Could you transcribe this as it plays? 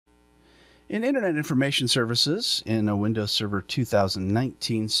In Internet Information Services, in a Windows Server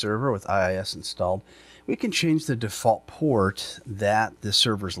 2019 server with IIS installed, we can change the default port that the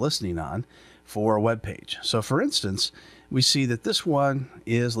server is listening on for a web page. So for instance, we see that this one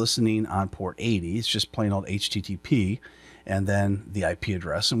is listening on port 80. It's just plain old HTTP and then the IP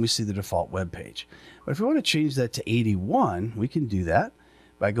address, and we see the default web page. But if we want to change that to 81, we can do that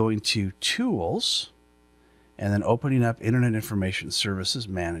by going to Tools and then opening up Internet Information Services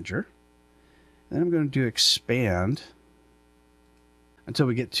Manager. Then I'm going to do Expand until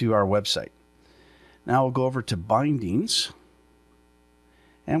we get to our website. Now we'll go over to Bindings,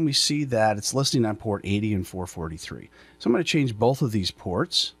 and we see that it's listening on port 80 and 443. So I'm going to change both of these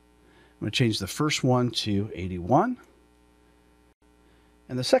ports. I'm going to change the first one to 81,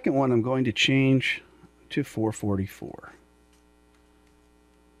 and the second one I'm going to change to 444.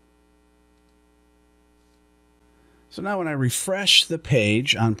 So now when I refresh the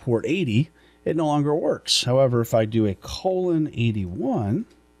page on port 80, it no longer works. However, if I do a :81,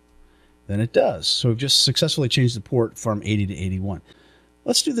 then it does. So we've just successfully changed the port from 80 to 81.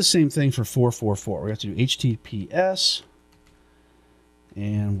 Let's do the same thing for 444. We have to do HTTPS,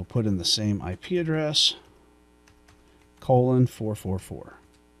 and we'll put in the same IP address, :444.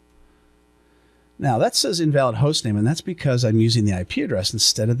 Now that says invalid hostname, and that's because I'm using the IP address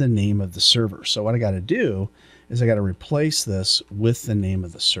instead of the name of the server. So what I got to do is I got to replace this with the name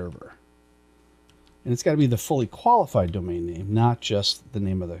of the server. And it's got to be the fully qualified domain name, not just the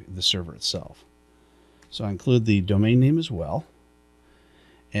name of the server itself. So I include the domain name as well.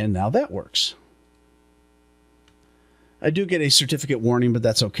 And now that works. I do get a certificate warning, but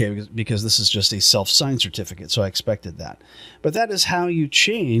that's okay because this is just a self-signed certificate, so I expected that. But that is how you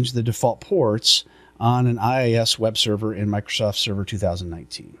change the default ports on an IIS web server in Microsoft Server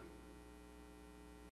 2019.